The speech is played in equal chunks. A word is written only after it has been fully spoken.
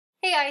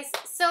Hey guys,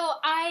 so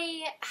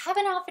I have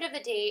an outfit of the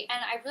day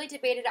and I really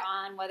debated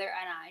on whether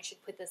or not I should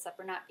put this up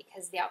or not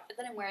because the outfit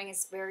that I'm wearing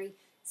is very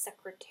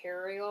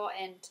secretarial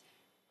and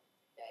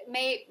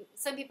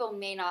some people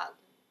may not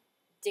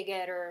dig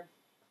it or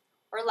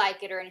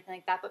like it or anything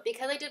like that, but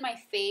because I did my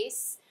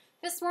face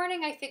this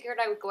morning, I figured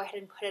I would go ahead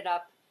and put it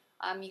up.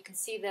 You can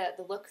see the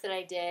look that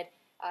I did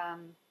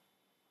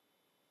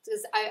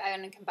because I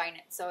didn't combine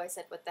it, so I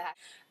said what the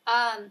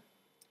heck.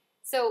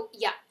 So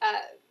yeah,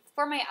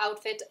 for my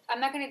outfit,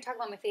 I'm not going to talk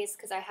about my face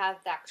because I have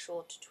the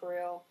actual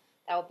tutorial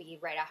that will be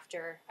right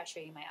after I show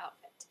you my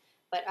outfit.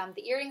 But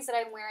the earrings that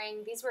I'm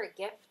wearing, these were a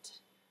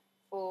gift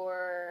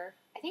for,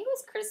 I think it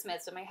was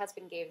Christmas, but my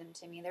husband gave them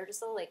to me. They're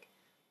just little like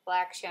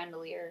black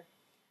chandelier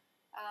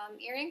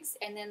earrings.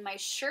 And then my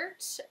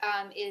shirt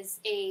is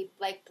a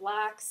like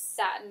black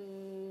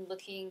satin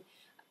looking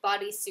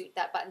bodysuit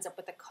that buttons up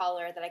with a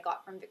collar that I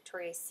got from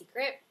Victoria's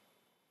Secret.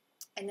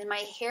 And then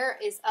my hair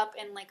is up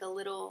in like a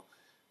little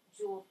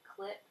jeweled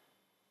clip.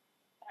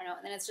 I don't know,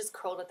 and then it's just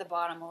curled at the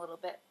bottom a little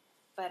bit,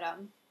 but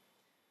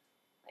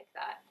like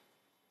that.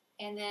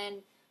 And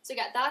then so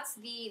yeah, that's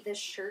the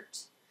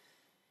shirt,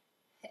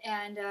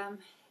 and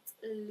it's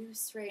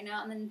loose right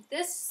now. And then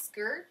this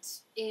skirt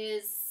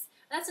is,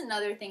 that's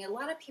another thing. A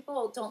lot of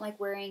people don't like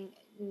wearing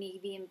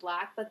navy and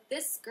black, but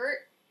this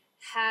skirt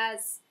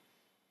has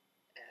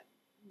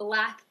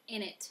black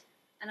in it,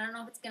 and I don't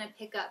know if it's gonna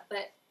pick up,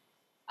 but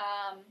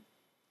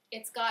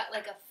it's got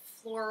like a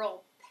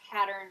floral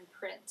pattern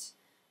print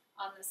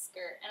on the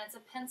skirt, and it's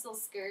a pencil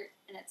skirt,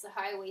 and it's a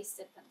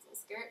high-waisted pencil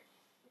skirt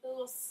with a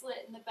little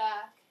slit in the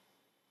back.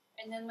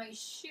 And then my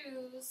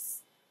shoes,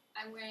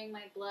 I'm wearing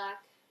my black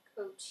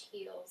Coach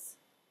heels,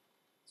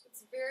 so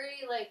it's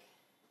very like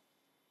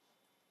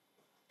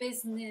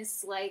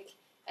business like.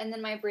 And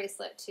then my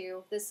bracelet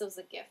too. This was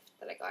a gift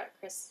that I got at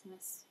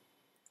Christmas.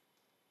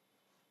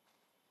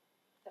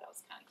 That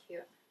was kind of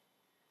cute.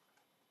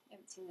 I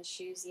haven't seen the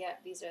shoes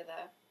yet. These are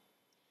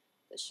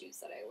the shoes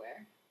that I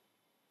wear.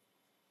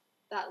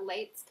 That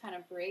light's kind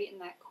of bright in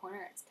that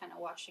corner. It's kind of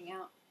washing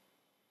out.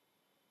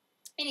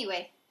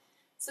 Anyway,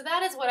 so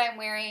that is what I'm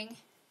wearing.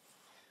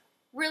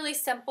 Really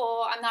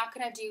simple. I'm not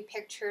going to do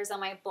pictures on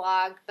my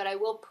blog, but I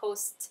will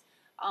post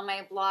on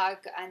my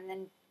blog and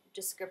then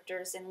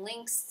descriptors and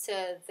links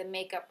to the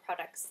makeup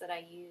products that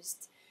I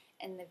used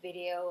in the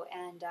video.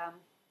 And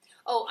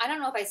oh, I don't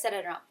know if I said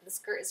it or not, but the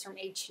skirt is from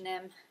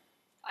H&M.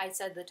 I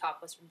said the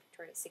top was from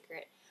Victoria's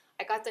Secret.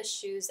 I got the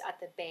shoes at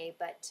the Bay,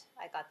 but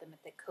I got them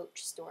at the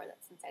Coach store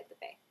that's inside the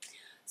Bay.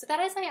 So that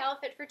is my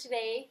outfit for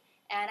today,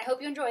 and I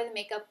hope you enjoy the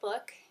makeup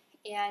look.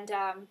 And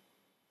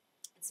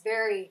it's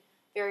very,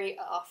 very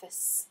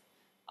office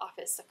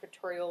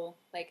secretarial.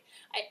 Like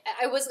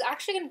I was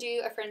actually gonna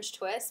do a French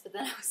twist, but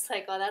then I was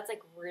like, oh, that's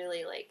like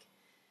really like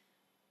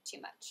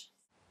too much.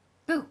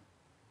 Boo!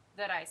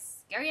 Did I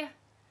scare you?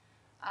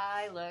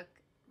 I look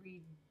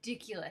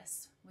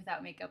ridiculous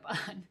without makeup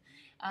on.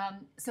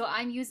 So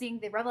I'm using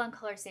the Revlon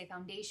Color Stay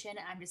Foundation.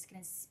 I'm just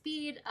going to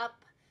speed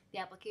up the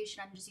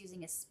application. I'm just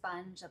using a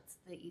sponge. That's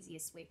the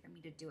easiest way for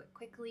me to do it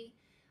quickly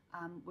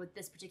with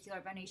this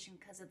particular foundation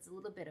because it's a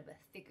little bit of a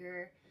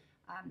thicker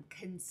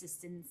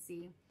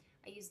consistency.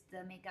 I used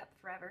the Makeup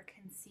Forever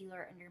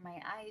concealer under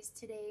my eyes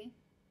today.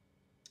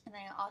 And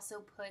then I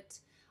also put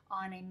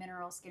on a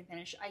mineral skin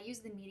finish. I use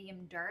the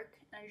medium dark,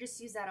 and I just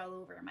use that all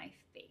over my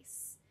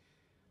face.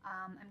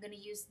 I'm going to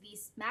use the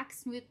MAC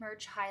Smooth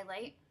Merge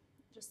Highlight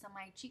just on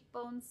my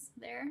cheekbones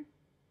there.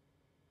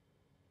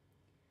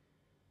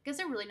 Gives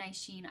a really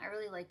nice sheen. I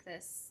really like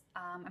this.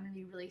 I'm going to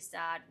be really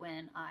sad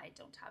when I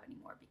don't have any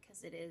more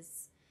because it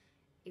is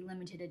a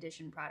limited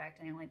edition product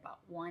and I only bought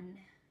one.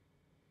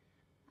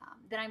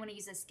 Then I'm going to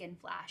use a Skin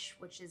Flash,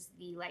 which is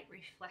the light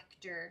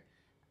reflector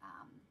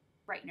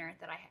brightener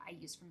that I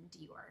use from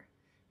Dior.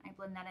 I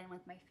blend that in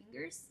with my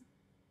fingers.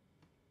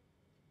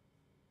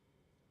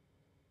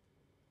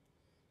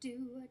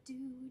 Do.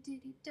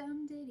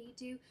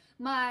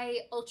 My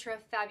ultra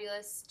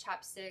fabulous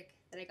chapstick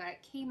that I got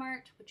at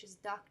Kmart, which is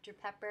Dr.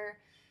 Pepper,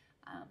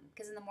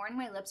 because in the morning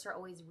my lips are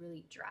always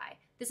really dry.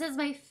 This is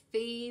my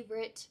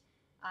favorite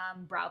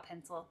brow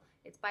pencil.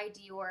 It's by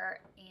Dior,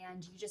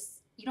 and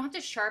you don't have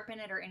to sharpen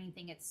it or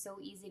anything. It's so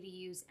easy to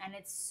use, and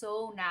it's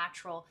so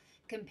natural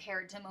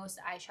compared to most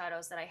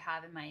eyeshadows that I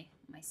have in my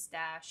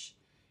stash.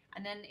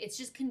 And then it's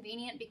just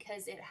convenient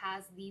because it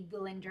has the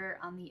blender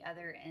on the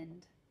other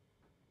end.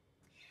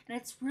 And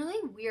it's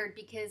really weird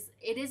because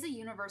it is a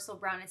universal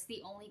brown. It's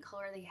the only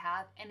color they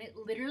have, and it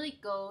literally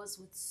goes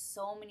with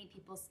so many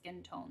people's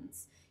skin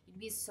tones. You'd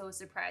be so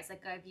surprised.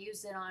 Like, I've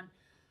used it on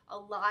a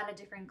lot of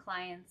different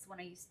clients when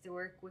I used to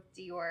work with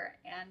Dior,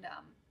 and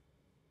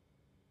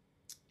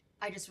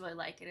I just really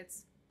like it.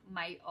 It's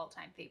my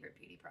all-time favorite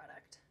beauty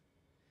product.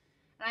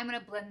 And I'm going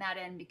to blend that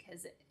in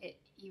because it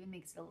even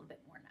makes it a little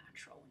bit more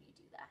natural when you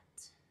do that.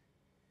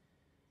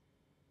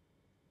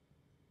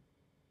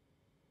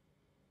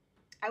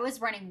 I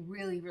was running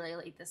really, really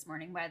late this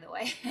morning, by the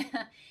way.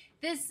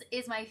 This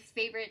is my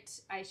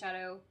favorite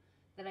eyeshadow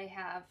that I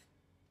have.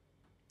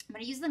 I'm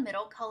going to use the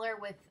middle color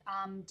with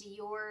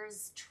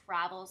Dior's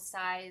travel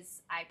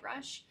size eye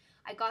brush.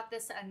 I got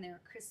this in their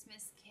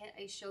Christmas kit.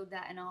 I showed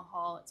that in a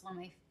haul. It's one of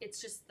my,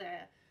 it's just the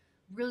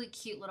really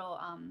cute little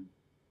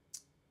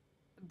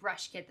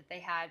brush kit that they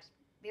had.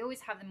 They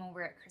always have them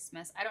over at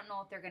Christmas. I don't know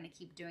if they're going to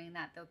keep doing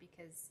that though,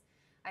 because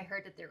I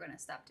heard that they're going to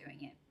stop doing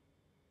it.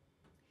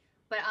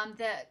 But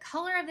the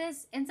color of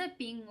this ends up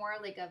being more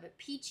like of a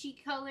peachy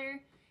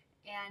color.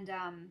 And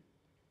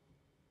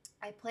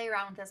I play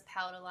around with this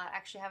palette a lot. I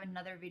actually have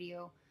another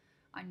video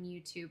on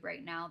YouTube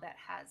right now that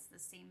has the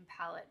same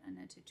palette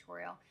in a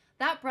tutorial.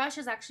 That brush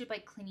is actually by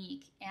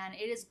Clinique, and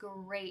it is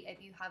great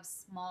if you have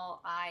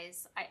small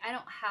eyes. I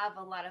don't have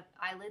a lot of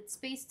eyelid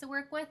space to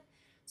work with,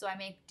 so I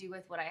make do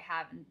with what I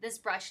have. And this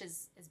brush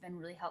has been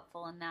really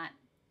helpful in that.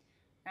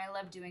 And I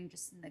love doing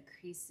just in the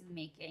crease and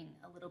making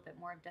a little bit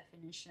more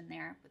definition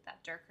there with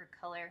that darker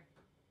color.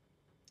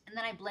 And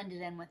then I blend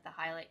it in with the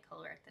highlight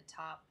color at the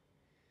top.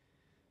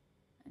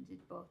 I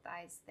did both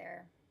eyes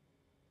there.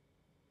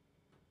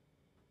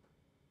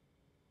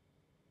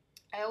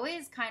 I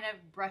always kind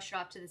of brush it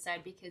off to the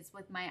side because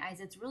with my eyes,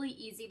 it's really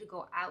easy to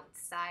go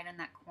outside on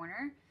that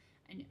corner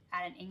and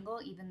at an angle.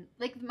 Even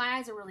like my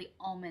eyes are really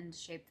almond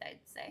shaped, I'd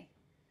say.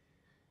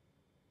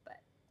 But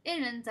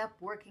it ends up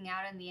working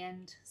out in the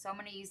end. So I'm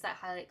going to use that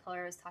highlight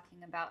color I was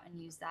talking about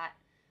and use that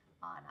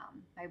on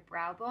my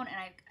brow bone. And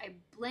I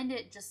blend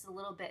it just a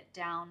little bit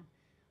down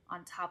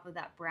on top of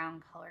that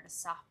brown color to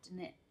soften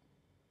it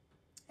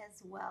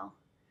as well.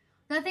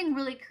 Nothing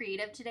really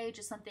creative today,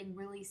 just something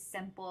really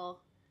simple,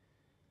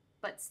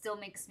 but still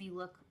makes me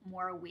look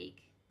more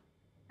awake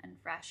and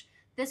fresh.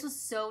 This was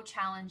so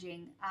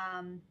challenging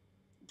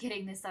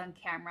getting this on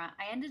camera.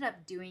 I ended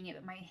up doing it,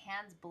 but my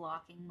hand's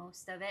blocking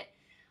most of it.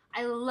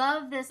 I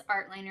love this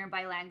art liner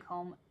by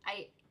Lancome.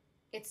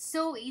 It's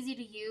so easy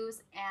to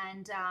use,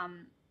 and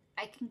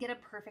I can get a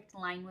perfect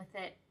line with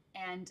it,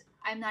 and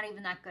I'm not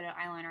even that good at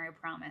eyeliner, I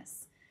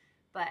promise.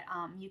 But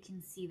you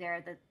can see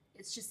there that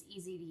it's just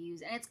easy to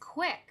use, and it's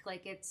quick.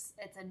 Like it's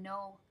a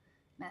no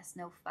mess,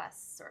 no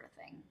fuss sort of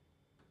thing.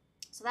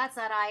 So that's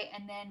that eye,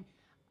 and then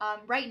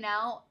right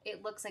now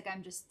it looks like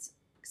I'm just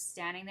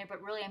standing there,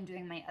 but really I'm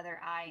doing my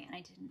other eye, and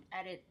I didn't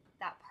edit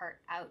that part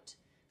out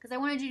because I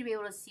wanted you to be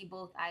able to see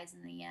both eyes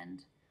in the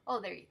end. Oh,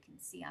 there you can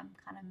see I'm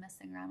kind of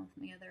messing around with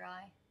my other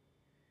eye.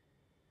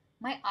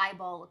 My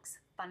eyeball looks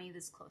funny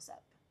this close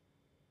up.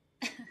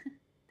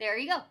 There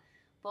you go.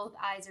 Both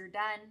eyes are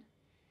done.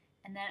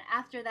 And then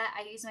after that,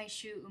 I use my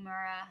Shu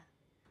Uemura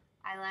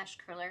eyelash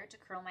curler to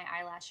curl my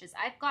eyelashes.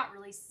 I've got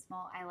really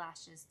small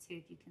eyelashes too,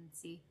 if you can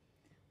see,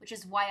 which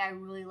is why I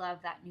really love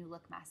that New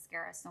Look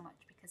mascara so much,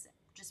 because it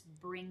just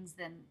brings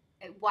them,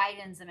 it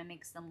widens them and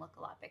makes them look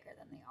a lot bigger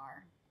than they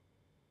are.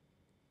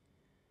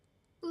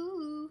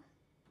 Ooh.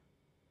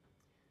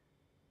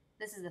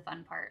 This is the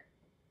fun part.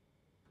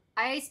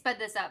 I sped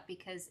this up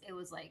because it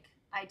was like,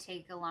 I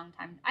take a long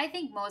time. I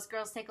think most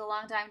girls take a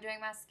long time doing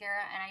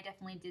mascara, and I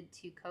definitely did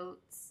 2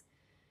 coats.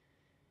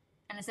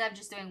 And instead of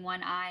just doing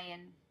one eye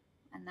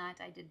and that,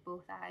 I did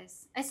both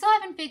eyes. I still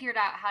haven't figured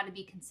out how to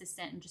be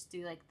consistent and just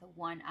do like the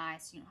one eye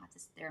so you don't have to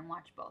sit there and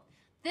watch both.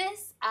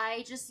 This,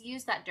 I just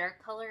used that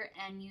dark color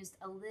and used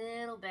a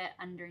little bit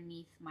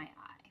underneath my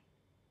eye.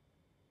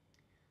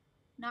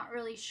 Not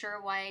really sure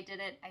why I did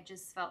it. I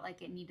just felt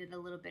like it needed a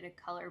little bit of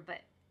color,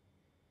 but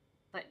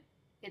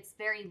it's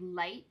very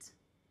light.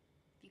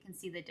 You can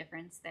see the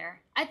difference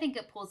there. I think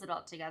it pulls it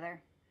all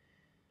together.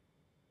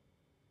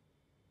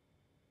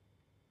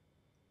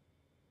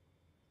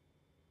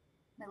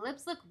 My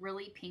lips look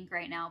really pink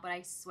right now, but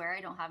I swear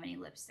I don't have any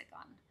lipstick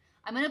on.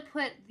 I'm going to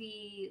put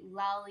the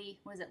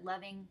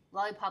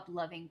Lollipop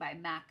Loving by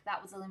MAC.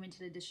 That was a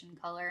limited edition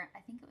color. I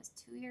think it was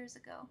 2 years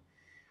ago.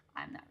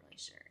 I'm not really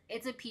sure.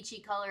 It's a peachy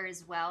color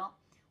as well,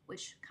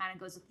 which kind of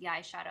goes with the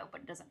eyeshadow,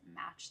 but it doesn't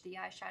match the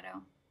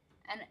eyeshadow.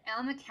 And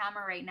on the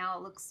camera right now,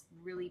 it looks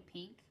really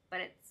pink, but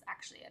it's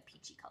actually a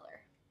peachy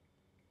color.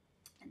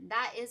 And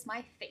that is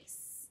my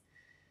face.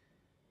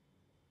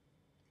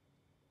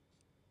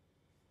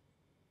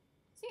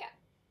 So yeah,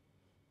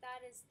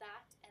 that is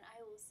that, and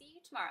I will see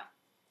you tomorrow.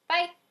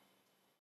 Bye!